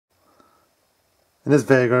In this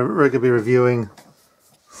video, we're going to be reviewing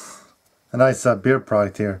a nice beer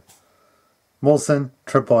product here, Molson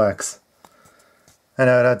XXX. I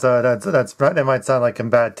know that might sound like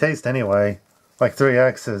in bad taste anyway, like 3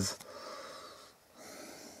 X's.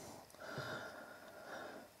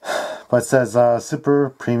 But it says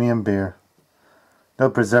super premium beer,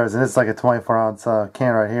 no preservatives, and it's like a 24-ounce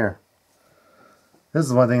can right here. This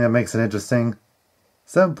is one thing that makes it interesting: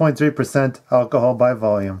 7.3% alcohol by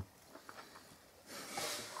volume.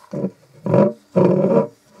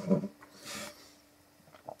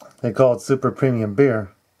 They call it super premium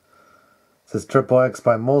beer. It says XXX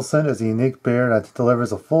by Molson is a unique beer that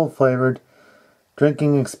delivers a full-flavored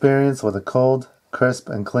drinking experience with a cold, crisp,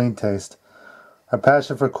 and clean taste. Our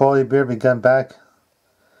passion for quality beer began back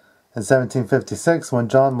in 1756 when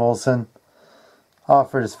John Molson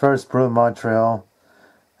offered his first brew in Montreal,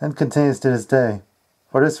 and continues to this day.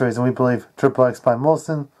 For this reason, we believe XXX by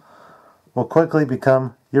Molson will quickly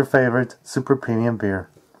become your favorite super premium beer.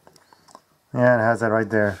 Yeah, it has that right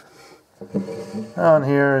there. On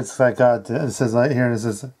here, it's like it says right here, it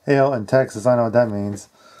says ale in Texas. I know what that means.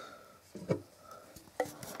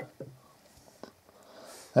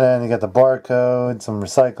 And you got the barcode, some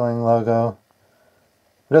recycling logo.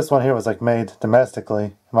 This one here was like made domestically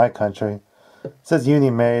in my country. It says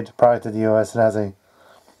Uni made, product of the U.S. It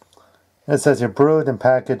says here brewed and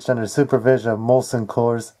packaged under the supervision of Molson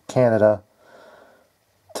Coors Canada,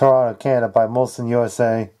 Toronto, Canada by Molson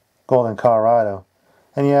USA, Golden, Colorado.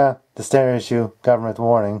 And yeah, the standard issue government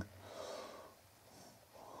warning,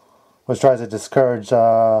 which tries to discourage,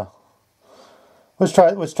 which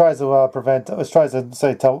tries to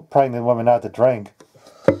say tell pregnant women not to drink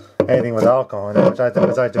anything with alcohol in it, which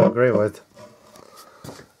I do agree with.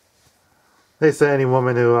 They say any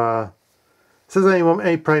woman who says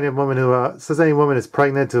any pregnant woman who says any woman is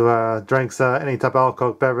pregnant who drinks any type of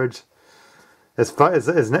alcoholic beverage is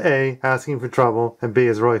A, asking for trouble, and B,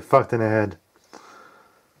 is really fucked in the head.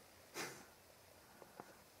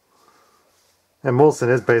 And Molson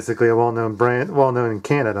is basically a well-known brand, well-known in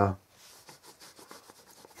Canada.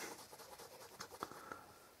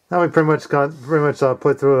 Now we pretty much put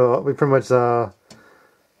through. We pretty much already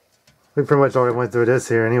went through this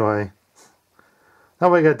here anyway. Now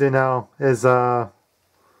what we gotta do now is the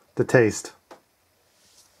taste.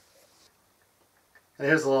 And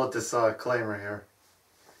here's a little disclaimer here.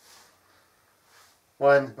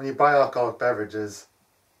 When you buy alcoholic beverages,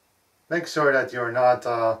 make sure that you're not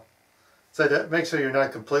make sure you're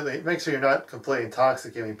not completely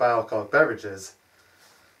intoxicated when you buy alcoholic beverages.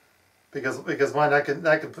 Because one that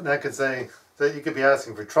could say that you could be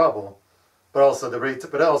asking for trouble, but also it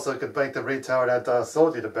could make the retailer that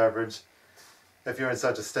sold you the beverage, if you're in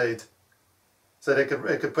such a state, so it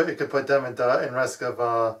could put them in risk of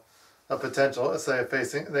a potential, say,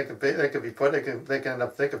 facing they could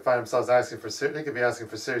find themselves asking for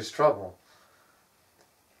serious trouble.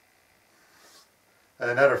 And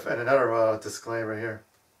another disclaimer here: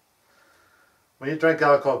 when you drink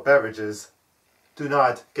alcoholic beverages, do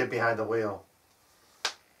not get behind the wheel,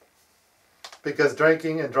 because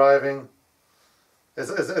drinking and driving is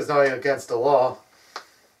not only against the law,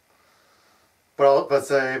 but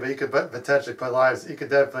you could potentially put lives. You could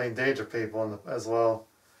definitely endanger people as well,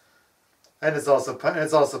 and it's also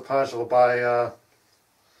punishable by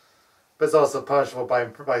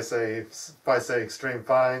say extreme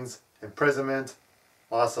fines, imprisonment,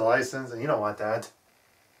 loss of license, and you don't want that.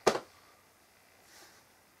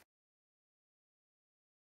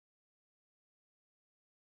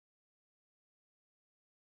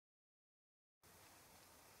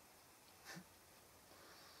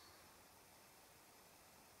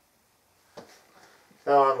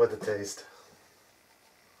 Now on with the taste.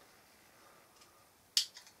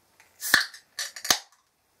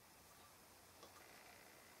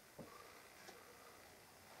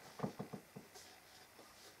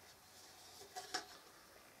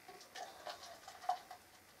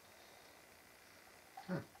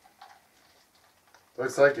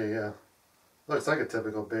 Looks like a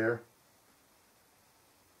typical beer.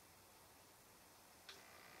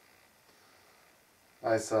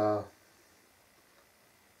 Nice foam,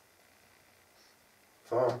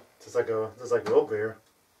 just like real beer.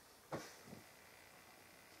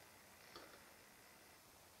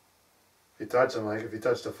 If you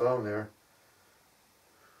touch the foam there.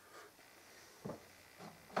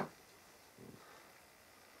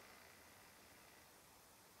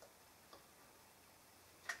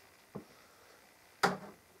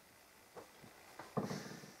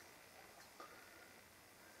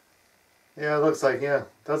 Yeah, it looks like, yeah,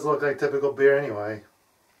 does look like typical beer anyway.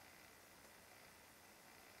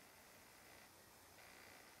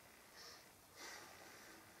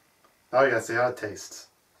 Now you gotta see how it tastes.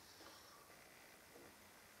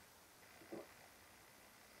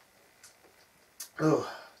 Oh,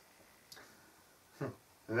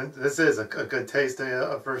 and this is a good taste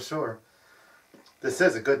for sure. This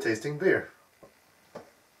is a good tasting beer.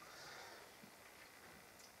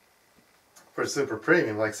 For super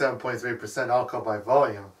premium, like 7.3% alcohol by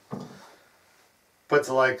volume. Puts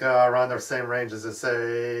it like around the same range as,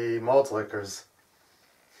 say, malt liquors.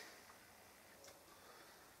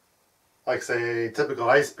 Like, say, typical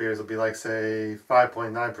ice beers would be like, say,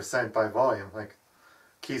 5.9% by volume. Like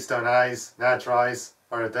Keystone Ice, Natural Ice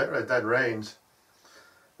are at that range.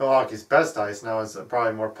 Milwaukee's Best Ice now is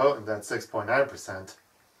probably more potent at 6.9%.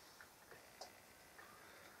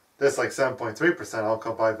 This, like 7.3%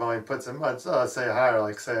 alcohol by volume, puts it much, say, higher,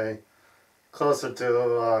 like, say, closer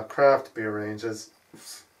to craft beer ranges.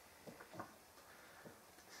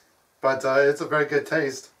 But it's a very good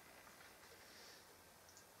taste.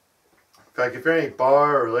 In fact, if you're in any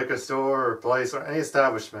bar or liquor store or place or any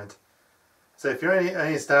establishment, so if you're in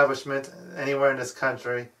any establishment anywhere in this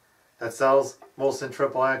country that sells Molson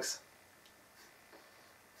XXX,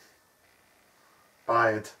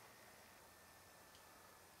 buy it.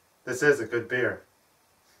 This is a good beer.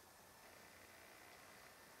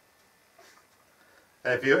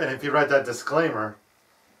 And if you read that disclaimer,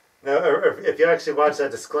 or if you actually watch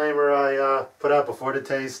that disclaimer I put out before the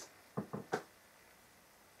taste,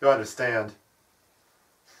 you'll understand.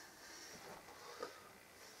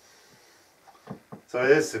 So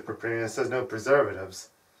it is super premium. It says no preservatives.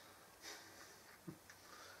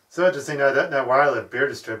 So interesting that where I live, beer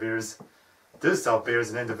distributors do sell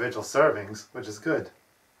beers in individual servings, which is good.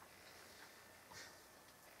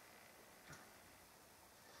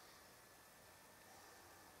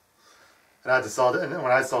 And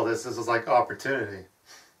when I saw this was like opportunity.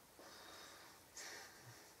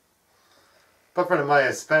 But for the money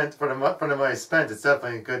I spent, it's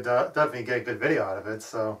definitely a good, definitely get a good video out of it.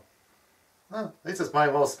 So, well, at least it's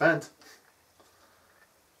money well spent.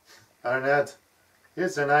 Other than that,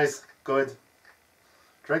 here's a nice, good,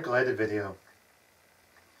 drink-related video.